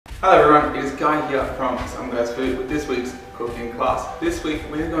Hello everyone, it is Guy here from Some Guy's Food with this week's cooking class. This week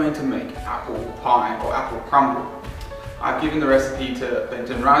we're going to make apple pie or apple crumble. I've given the recipe to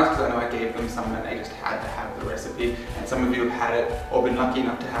Bent and Rise because I know I gave them some and they just had to have the recipe, and some of you have had it or been lucky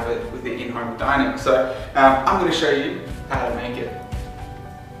enough to have it with the in-home dining. So I'm going to show you how to make it.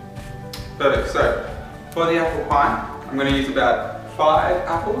 Perfect. So for the apple pie, I'm going to use about 5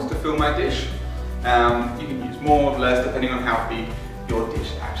 apples to fill my dish. You can use more or less depending on how big your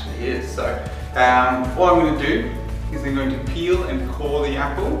dish actually is. So all I'm going to do is I'm going to peel and core the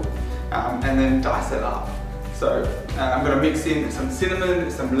apple and then dice it up. So I'm going to mix in some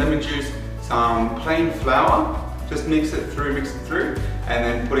cinnamon, some lemon juice, some plain flour, just mix it through, and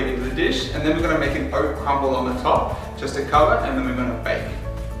then put it into the dish. And then we're going to make an oat crumble on the top just to cover, and then we're going to bake.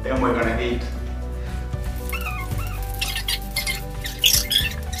 Then we're going to eat.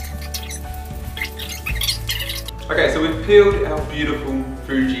 Okay, so we've peeled our beautiful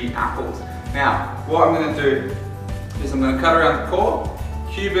Fuji apples. Now, what I'm going to do is I'm going to cut around the core,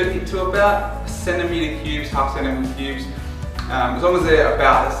 cube it into about centimetre cubes, half centimetre cubes, as long as they're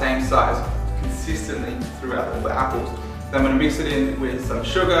about the same size consistently throughout all the apples. Then I'm going to mix it in with some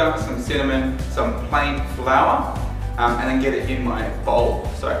sugar, some cinnamon, some plain flour, and then get it in my bowl.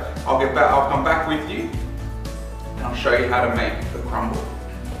 So I'll come back with you and I'll show you how to make the crumble.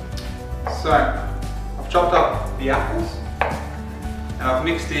 So I've chopped up the apples and I've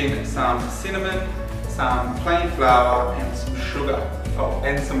mixed in some cinnamon, some plain flour and some sugar,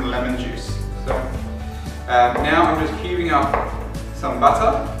 and some lemon juice. So now I'm just cubing up some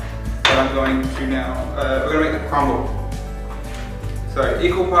butter that I'm going to now, we're going to make the crumble. So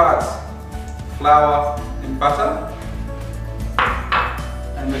equal parts flour and butter,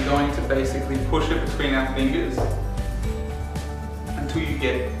 and we're going to basically push it between our fingers until you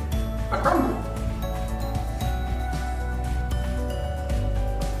get a crumble.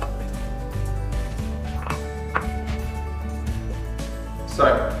 So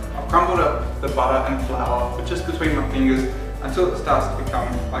I've crumbled up the butter and flour, but just between my fingers until it starts to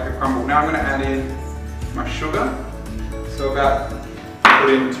become like a crumble. Now I'm going to add in my sugar. So put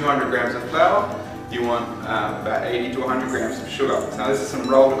in 200 grams of flour. You want about 80 to 100 grams of sugar. Now this is some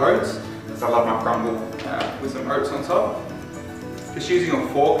rolled oats, because I love my crumble with some oats on top. Just using a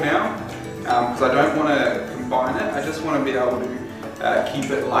fork now, because I don't want to combine it. I just want to be able to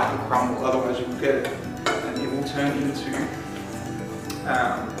keep it like a crumble, otherwise you'll get it and it will turn into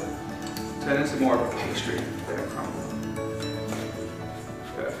more of a pastry than a crumble.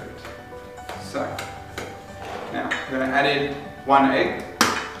 Perfect. So now I'm going to add in 1 egg.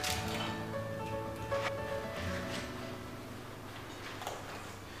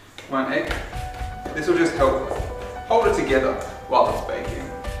 One egg. This will just help hold it together while it's baking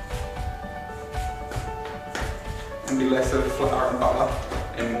and be less of flour and butter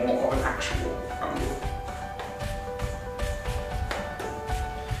and more of an actual crumble.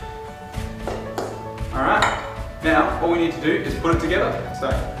 Alright, now all we need to do is put it together. So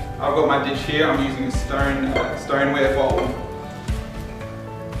I've got my dish here, I'm using a stoneware bowl.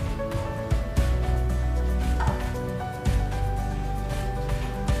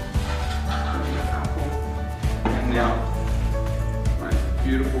 And now my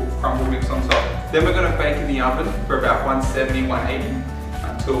beautiful crumble mix on top. Then we're going to bake in the oven for about 170, 180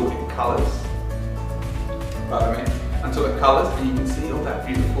 until it colours. Until it colours and you can see all that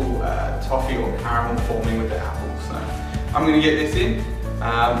beautiful toffee or caramel forming with the apples. So I'm going to get this in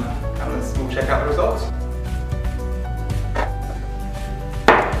and we'll check out the results.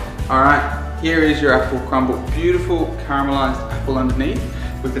 Alright, here is your apple crumble. Beautiful caramelised apple underneath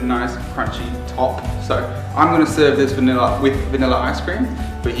with a nice crunchy top. So I'm going to serve this with vanilla ice cream,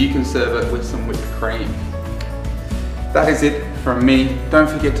 but you can serve it with some whipped cream. That is it from me. Don't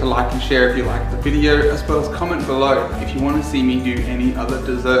forget to like and share if you liked the video, as well as comment below if you want to see me do any other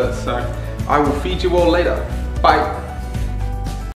desserts. So I will feed you all later. Bye.